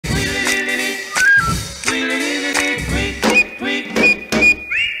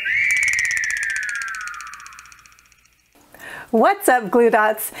What's up, glue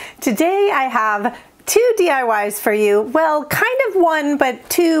dots? Today I have two DIYs for you. Well, kind of one, but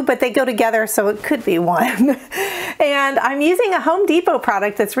two, but they go together, so it could be one. And I'm using a Home Depot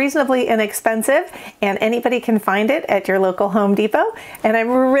product that's reasonably inexpensive, and anybody can find it at your local Home Depot. And I'm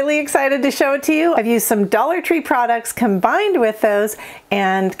really excited to show it to you. I've used some Dollar Tree products combined with those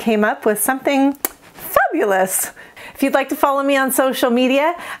and came up with something fabulous. If you'd like to follow me on social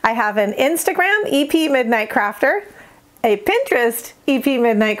media, I have an Instagram, EP Midnight Crafter, a Pinterest, EP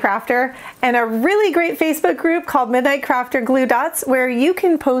Midnight Crafter, and a really great Facebook group called Midnight Crafter Glue Dots, where you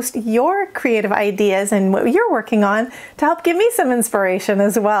can post your creative ideas and what you're working on to help give me some inspiration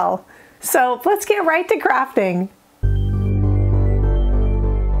as well. So let's get right to crafting.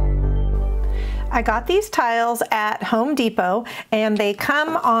 I got these tiles at Home Depot and they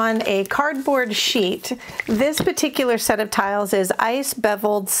come on a cardboard sheet. This particular set of tiles is Ice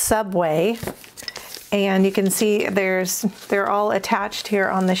Beveled Subway. And you can see they're all attached here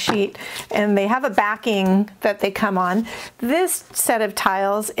on the sheet, and they have a backing that they come on. This set of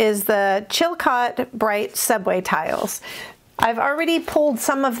tiles is the Chilcott Bright Subway tiles. I've already pulled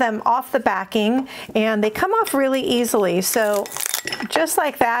some of them off the backing and they come off really easily. So just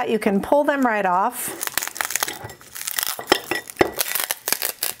like that, you can pull them right off.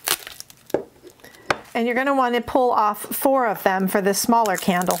 And you're going to want to pull off 4 of them for the smaller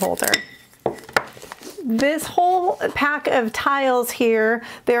candle holder. This whole pack of tiles here,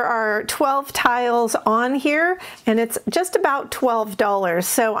 there are 12 tiles on here, and it's just about $12.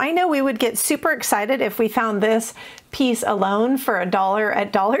 So I know we would get super excited if we found this piece alone for $1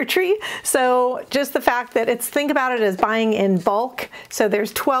 at Dollar Tree. So just the fact that think about it as buying in bulk. So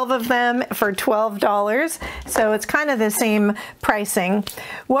there's 12 of them for $12. So it's kind of the same pricing.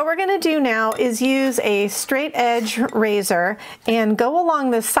 What we're gonna do now is use a straight edge razor and go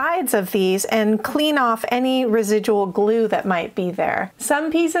along the sides of these and clean off any residual glue that might be there. Some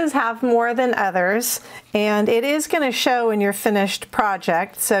pieces have more than others, and it is gonna show in your finished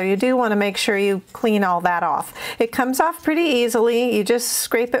project. So you do wanna make sure you clean all that off. It comes off pretty easily. You just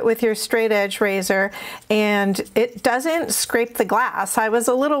scrape it with your straight edge razor and it doesn't scrape the glass. I was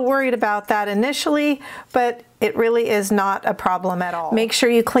a little worried about that initially, but it really is not a problem at all. Make sure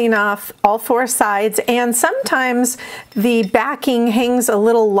you clean off all 4 sides, and sometimes the backing hangs a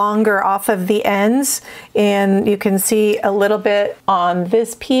little longer off of the ends, and you can see a little bit on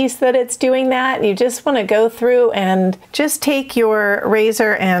this piece that it's doing that. You just want to go through and just take your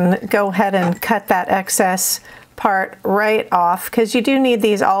razor and go ahead and cut that excess part right off, because you do need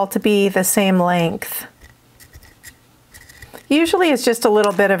these all to be the same length. Usually it's just a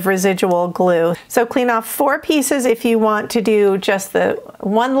little bit of residual glue. So clean off 4 pieces if you want to do just the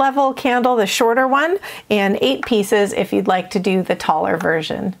 1 level candle, the shorter one, and 8 pieces if you'd like to do the taller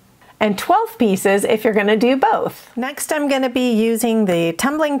version. And 12 pieces if you're gonna do both. Next, I'm gonna be using the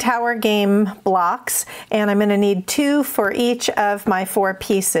Tumbling Tower game blocks, and I'm gonna need 2 for each of my 4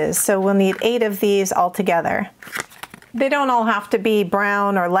 pieces. So we'll need 8 of these altogether. They don't all have to be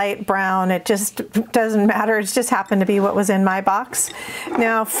brown or light brown. It just doesn't matter. It's just happened to be what was in my box.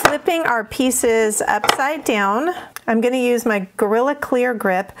 Now, flipping our pieces upside down, I'm going to use my Gorilla Clear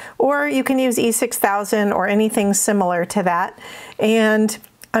Grip, or you can use E6000 or anything similar to that. And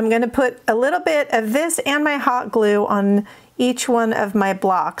I'm going to put a little bit of this and my hot glue on each one of my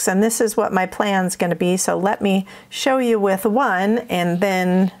blocks, and this is what my plan's going to be. So let me show you with one, and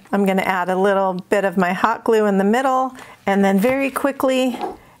then I'm going to add a little bit of my hot glue in the middle, and then very quickly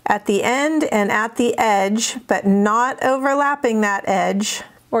at the end and at the edge, but not overlapping that edge,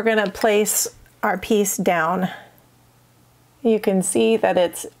 we're going to place our piece down. You can see that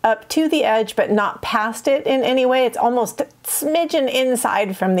it's up to the edge but not past it in any way. It's almost a smidgen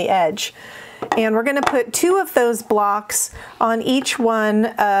inside from the edge. And we're going to put 2 of those blocks on each one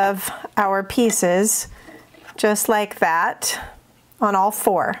of our pieces, just like that, on all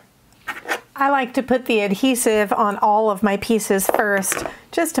 4. I like to put the adhesive on all of my pieces first,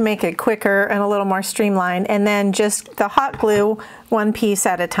 just to make it quicker and a little more streamlined, and then just the hot glue 1 piece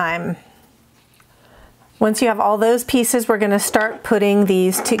at a time. Once you have all those pieces, we're going to start putting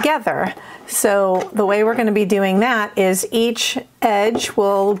these together. So the way we're going to be doing that is each edge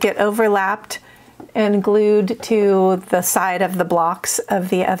will get overlapped and glued to the side of the blocks of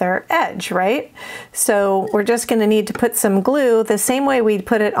the other edge, right? So we're just going to need to put some glue the same way we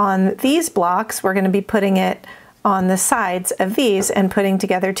put it on these blocks. We're going to be putting it on the sides of these and putting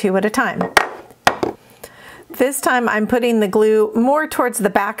together 2 at a time. This time I'm putting the glue more towards the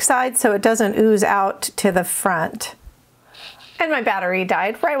back side so it doesn't ooze out to the front. And my battery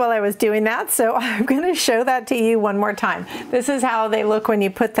died right while I was doing that, so I'm going to show that to you one more time. This is how they look when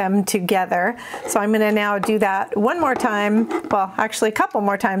you put them together. So I'm going to now do that one more time, well, actually a couple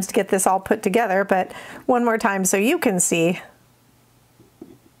more times to get this all put together, but one more time so you can see.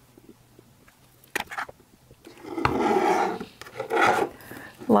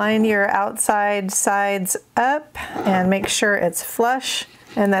 Line your outside sides up and make sure it's flush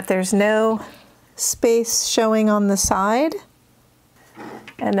and that there's no space showing on the side.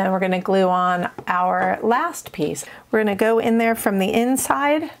 And then we're going to glue on our last piece. We're going to go in there from the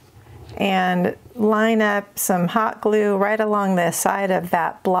inside and line up some hot glue right along the side of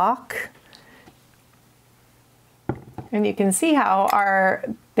that block. And you can see how our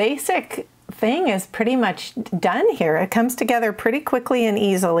basic thing is pretty much done here. It comes together pretty quickly and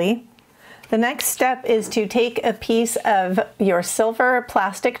easily. The next step is to take a piece of your silver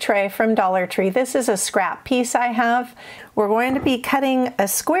plastic tray from Dollar Tree. This is a scrap piece I have. We're going to be cutting a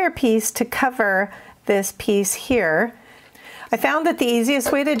square piece to cover this piece here. I found that the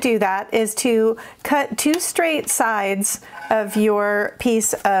easiest way to do that is to cut 2 straight sides of your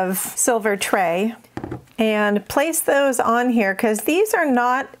piece of silver tray and place those on here, because these are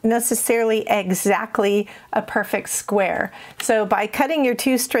not necessarily exactly a perfect square. So by cutting your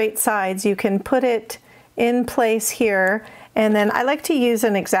 2 straight sides, you can put it in place here. And then I like to use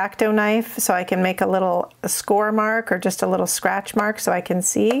an X-Acto knife so I can make a little score mark or just a little scratch mark so I can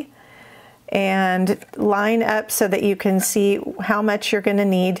see. And line up so that you can see how much you're going to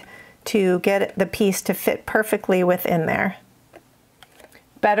need to get the piece to fit perfectly within there.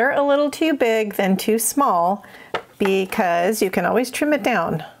 Better a little too big than too small, because you can always trim it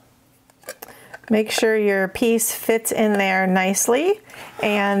down. Make sure your piece fits in there nicely,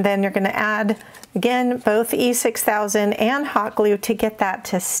 and then you're going to add, again, both E6000 and hot glue to get that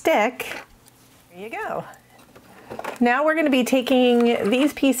to stick. There you go. Now we're going to be taking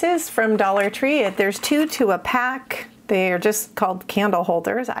these pieces from Dollar Tree. There's 2 to a pack. They are just called candle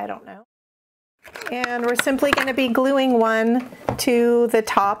holders. I don't know. And we're simply going to be gluing one to the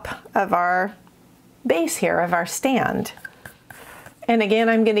top of our base here, of our stand. And again,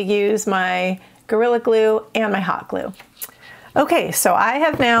 I'm going to use my Gorilla Glue and my hot glue. Okay, so I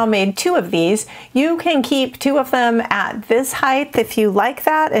have now made 2 of these. You can keep 2 of them at this height if you like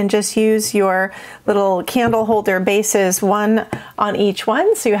that, and just use your little candle holder bases, 1 on each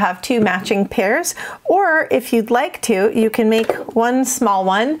one, so you have 2 matching pairs. Or if you'd like to, you can make 1 small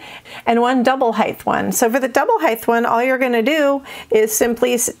one and 1 double height one. So for the double height one, all you're going to do is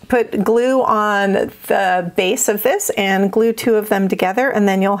simply put glue on the base of this and glue 2 of them together, and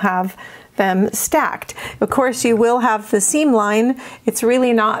then you'll have them stacked. Of course, you will have the seam line. It's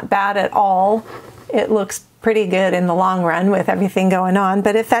really not bad at all. It looks pretty good in the long run with everything going on,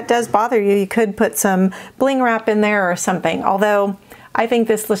 but if that does bother you, you could put some bling wrap in there or something. Although I think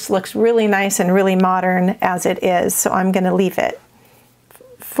this looks really nice and really modern as it is, so I'm going to leave it.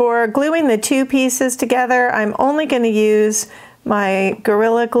 For gluing the 2 pieces together, I'm only going to use my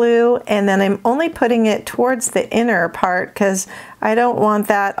Gorilla Glue, and then I'm only putting it towards the inner part because I don't want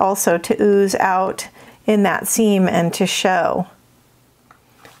that also to ooze out in that seam and to show.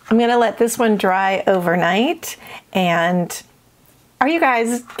 I'm going to let this one dry overnight. And are you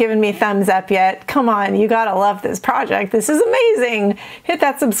guys giving me thumbs up yet? Come on, you gotta love this project. This is amazing. Hit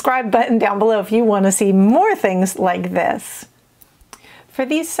that subscribe button down below if you want to see more things like this. For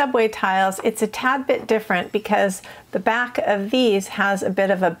these subway tiles, it's a tad bit different because the back of these has a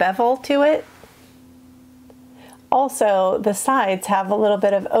bit of a bevel to it. Also, the sides have a little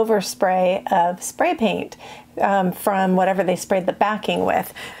bit of overspray of spray paint from whatever they sprayed the backing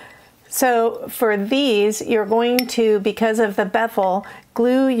with. So for these, you're going to, because of the bevel,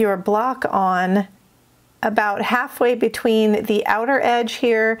 glue your block on about halfway between the outer edge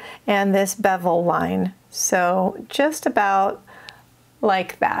here and this bevel line. So just about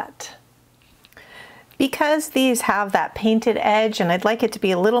like that. Because these have that painted edge and I'd like it to be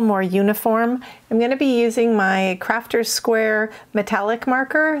a little more uniform, I'm going to be using my Crafter's Square metallic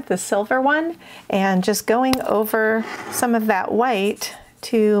marker, the silver one, and just going over some of that white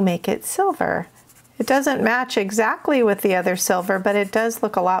to make it silver. It doesn't match exactly with the other silver, but it does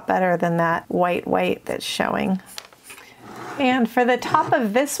look a lot better than that white that's showing. And for the top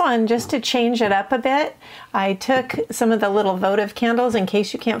of this one, just to change it up a bit, I took some of the little votive candles in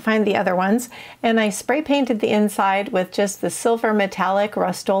case you can't find the other ones, and I spray painted the inside with just the silver metallic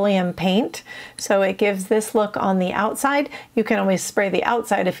Rust-Oleum paint. So it gives this look on the outside. You can always spray the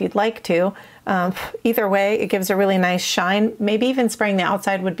outside if you'd like to. Either way, it gives a really nice shine. Maybe even spraying the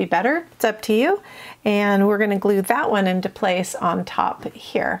outside would be better. It's up to you. And we're going to glue that one into place on top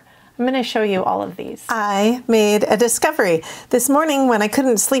here. I'm going to show you all of these. I made a discovery. This morning when I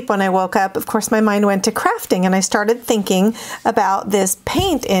couldn't sleep when I woke up, of course my mind went to crafting, and I started thinking about this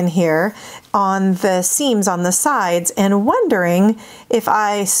paint in here on the seams on the sides and wondering if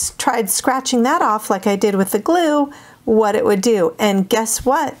I tried scratching that off like I did with the glue, what it would do. And guess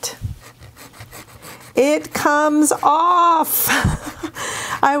what? It comes off.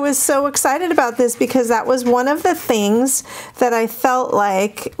 I was so excited about this because that was one of the things that I felt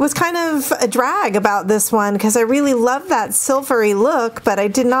like was kind of a drag about this one, because I really love that silvery look, but I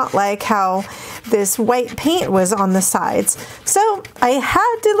did not like how this white paint was on the sides. So I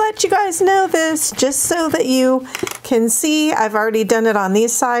had to let you guys know this just so that you can see. I've already done it on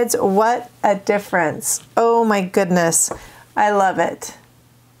these sides. What a difference. Oh my goodness. I love it.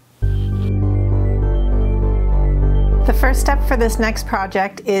 The first step for this next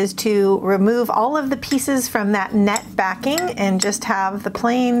project is to remove all of the pieces from that net backing and just have the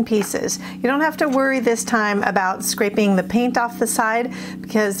plain pieces. You don't have to worry this time about scraping the paint off the side,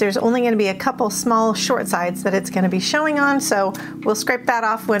 because there's only going to be a couple small short sides that it's going to be showing on, so we'll scrape that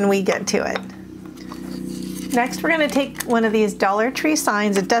off when we get to it. Next, we're going to take one of these Dollar Tree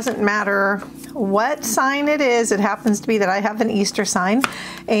signs. It doesn't matter what sign it is. It happens to be that I have an Easter sign,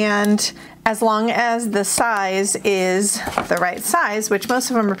 and as long as the size is the right size, which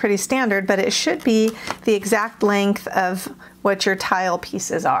most of them are pretty standard, but it should be the exact length of what your tile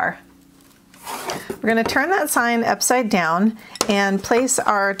pieces are. We're going to turn that sign upside down and place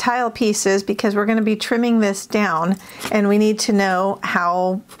our tile pieces, because we're going to be trimming this down and we need to know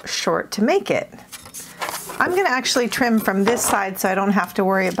how short to make it. I'm going to actually trim from this side so I don't have to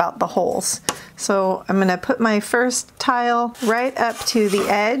worry about the holes. So I'm going to put my first tile right up to the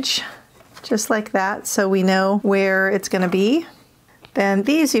edge, just like that, so we know where it's going to be. Then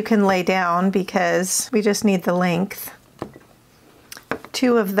these you can lay down because we just need the length.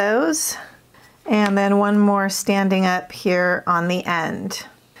 2 of those, and then 1 more standing up here on the end.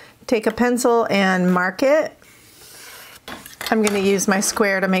 Take a pencil and mark it. I'm going to use my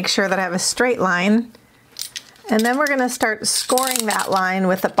square to make sure that I have a straight line. And then we're going to start scoring that line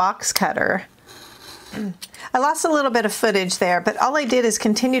with a box cutter. I lost a little bit of footage there, but all I did is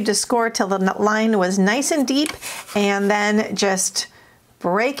continue to score till the line was nice and deep, and then just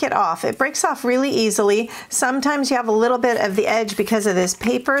break it off. It breaks off really easily. Sometimes you have a little bit of the edge because of this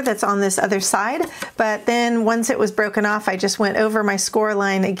paper that's on this other side, but then once it was broken off, I just went over my score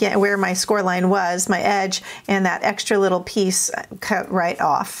line again, where my score line was, my edge, and that extra little piece cut right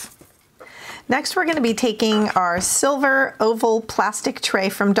off. Next, we're going to be taking our silver oval plastic tray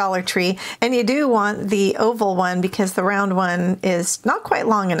from Dollar Tree, and you do want the oval one because the round one is not quite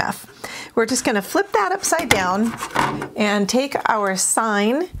long enough. We're just going to flip that upside down and take our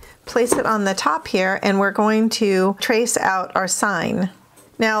sign, place it on the top here, and we're going to trace out our sign.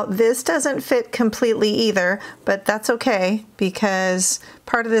 Now, this doesn't fit completely either, but that's okay because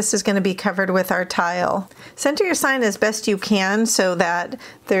part of this is going to be covered with our tile. Center your sign as best you can so that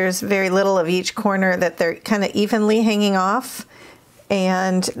there's very little of each corner, that they're kind of evenly hanging off.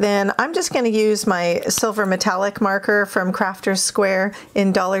 And then I'm just going to use my silver metallic marker from Crafter's Square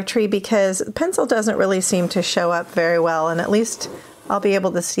in Dollar Tree because the pencil doesn't really seem to show up very well, and at least I'll be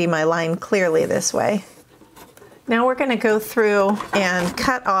able to see my line clearly this way. Now we're going to go through and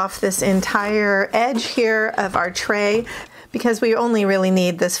cut off this entire edge here of our tray because we only really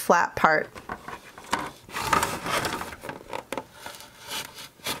need this flat part.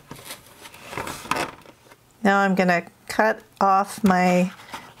 Now I'm going to cut off my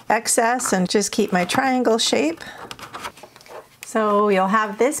excess and just keep my triangle shape. So you'll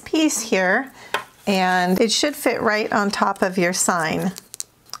have this piece here, and it should fit right on top of your sign.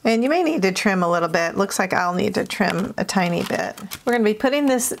 And you may need to trim a little bit. Looks like I'll need to trim a tiny bit. We're going to be putting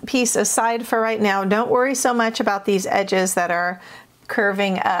this piece aside for right now. Don't worry so much about these edges that are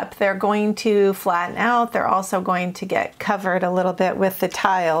curving up. They're going to flatten out. They're also going to get covered a little bit with the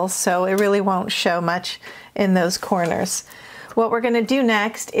tiles, so it really won't show much in those corners. What we're going to do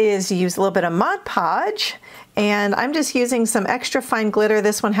next is use a little bit of Mod Podge, and I'm just using some extra fine glitter.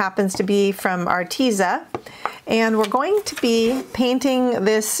 This one happens to be from Arteza. And we're going to be painting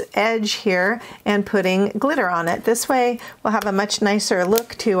this edge here and putting glitter on it. This way we'll have a much nicer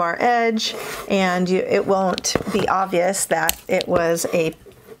look to our edge, and it won't be obvious that it was a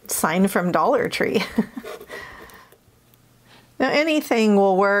sign from Dollar Tree. Now anything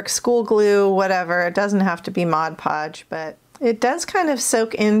will work, school glue, whatever. It doesn't have to be Mod Podge, but it does kind of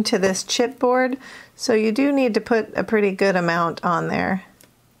soak into this chipboard, so you do need to put a pretty good amount on there.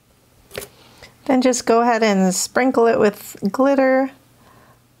 Then just go ahead and sprinkle it with glitter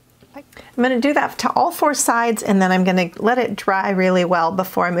I'm going to do that to all 4 sides, and then I'm going to let it dry really well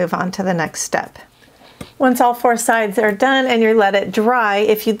before I move on to the next step. Once all 4 sides are done and you let it dry,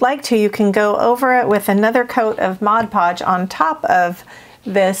 if you'd like to, you can go over it with another coat of Mod Podge on top of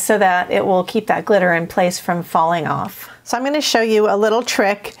this so that it will keep that glitter in place from falling off. So I'm going to show you a little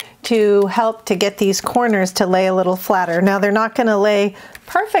trick to help to get these corners to lay a little flatter. Now they're not going to lay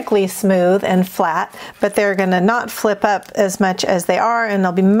perfectly smooth and flat, but they're going to not flip up as much as they are, and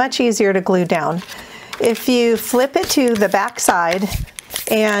they'll be much easier to glue down. If you flip it to the back side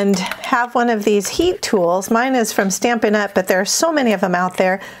and have one of these heat tools, mine is from Stampin' Up, but there are so many of them out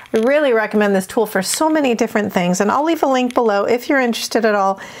there. I really recommend this tool for so many different things, and I'll leave a link below if you're interested at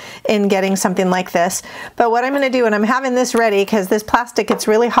all in getting something like this. But what I'm going to do, and I'm having this ready because this plastic gets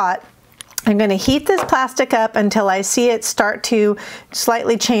really hot, I'm going to heat this plastic up until I see it start to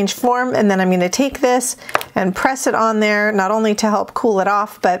slightly change form, and then I'm going to take this and press it on there, not only to help cool it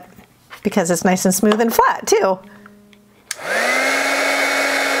off, but because it's nice and smooth and flat too.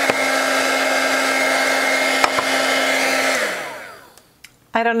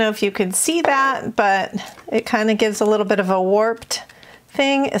 I don't know if you could see that, but it kind of gives a little bit of a warped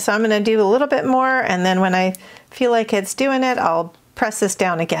thing. So I'm going to do a little bit more, and then when I feel like it's doing it, I'll press this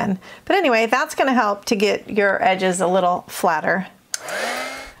down again. But anyway, that's going to help to get your edges a little flatter.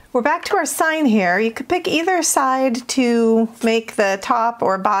 We're back to our sign here. You could pick either side to make the top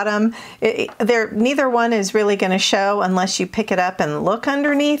or bottom. Neither one is really going to show unless you pick it up and look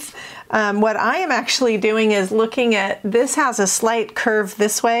underneath. What I am actually doing is looking at, this has a slight curve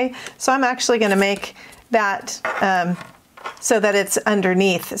this way, so I'm actually going to make that so that it's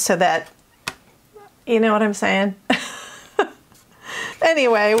underneath, so that, you know what I'm saying?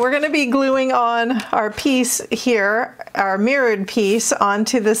 Anyway, we're going to be gluing on our piece here, our mirrored piece,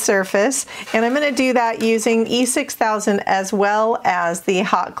 onto the surface, and I'm going to do that using E6000 as well as the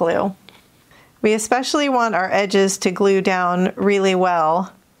hot glue. We especially want our edges to glue down really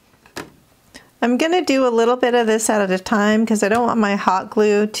well. I'm going to do a little bit of this at a time because I don't want my hot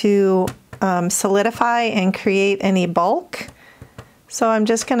glue to solidify and create any bulk. So I'm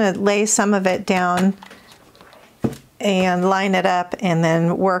just going to lay some of it down and line it up and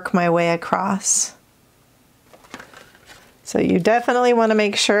then work my way across. So you definitely want to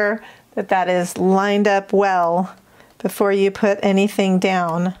make sure that that is lined up well before you put anything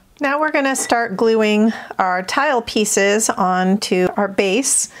down. Now we're going to start gluing our tile pieces onto our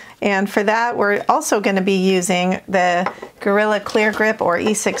base, and for that we're also going to be using the Gorilla Clear Grip or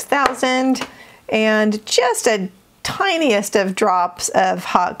E6000 and just a tiniest of drops of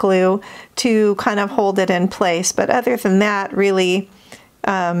hot glue to kind of hold it in place. But other than that, really,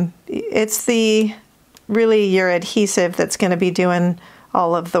 it's your adhesive that's going to be doing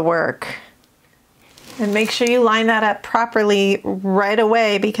all of the work. And make sure you line that up properly right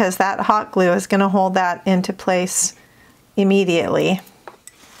away because that hot glue is going to hold that into place immediately.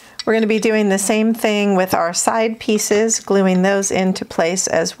 We're going to be doing the same thing with our side pieces, gluing those into place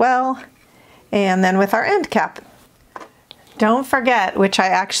as well, and then with our end cap. Don't forget, which I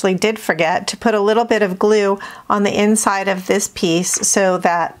actually did forget, to put a little bit of glue on the inside of this piece so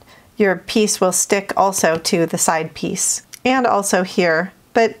that your piece will stick also to the side piece and also here.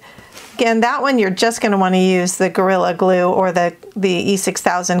 But again, that one you're just going to want to use the Gorilla Glue or the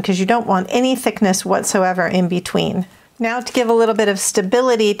E6000 because you don't want any thickness whatsoever in between. Now to give a little bit of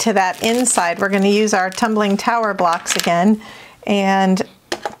stability to that inside, we're going to use our tumbling tower blocks again, and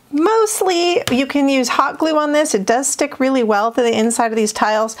mostly you can use hot glue on this. It does stick really well to the inside of these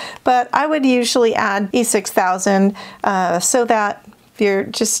tiles, but I would usually add E6000 so that you're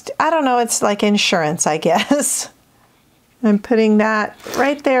just, I don't know, it's like insurance, I guess. I'm putting that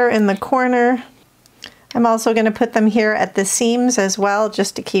right there in the corner. I'm also going to put them here at the seams as well,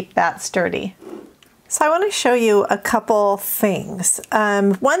 just to keep that sturdy. So I want to show you a couple things.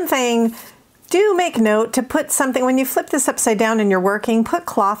 One thing, do make note to put something, when you flip this upside down and you're working, put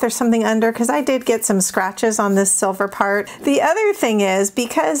cloth or something under, because I did get some scratches on this silver part. The other thing is,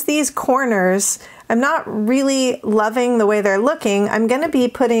 because these corners, I'm not really loving the way they're looking, I'm going to be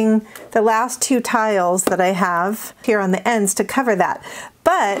putting the last 2 tiles that I have here on the ends to cover that.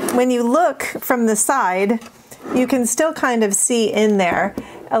 But when you look from the side, you can still kind of see in there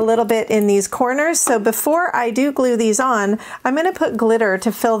a little bit in these corners. So before I do glue these on, I'm going to put glitter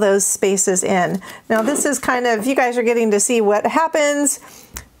to fill those spaces in. Now this is kind of, you guys are getting to see what happens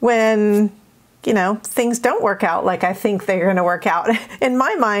when, you know, things don't work out like I think they're going to work out. In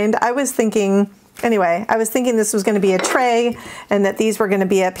my mind, I was thinking Anyway, I was thinking this was going to be a tray and that these were going to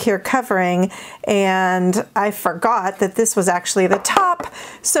be up here covering, and I forgot that this was actually the top,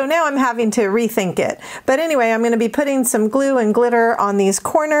 so now I'm having to rethink it. But anyway, I'm going to be putting some glue and glitter on these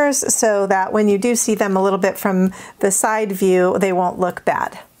corners so that when you do see them a little bit from the side view, they won't look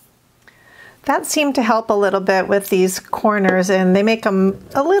bad. That seemed to help a little bit with these corners, and they make them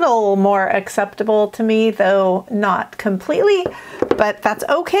a little more acceptable to me, though not completely, but that's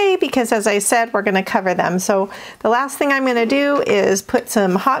okay because, as I said, we're going to cover them. So the last thing I'm going to do is put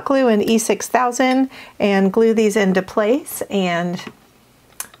some hot glue in E6000 and glue these into place. And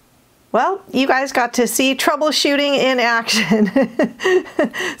well, you guys got to see troubleshooting in action.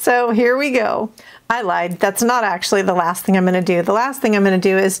 So here we go. I lied. That's not actually the last thing I'm going to do. The last thing I'm going to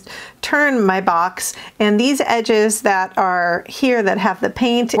do is turn my box, and these edges that are here that have the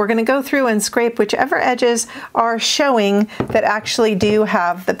paint, we're going to go through and scrape whichever edges are showing that actually do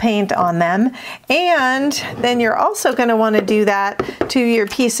have the paint on them. And then you're also going to want to do that to your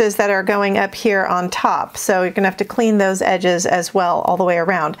pieces that are going up here on top. So you're going to have to clean those edges as well all the way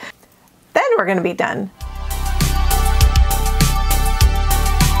around. Then we're going to be done.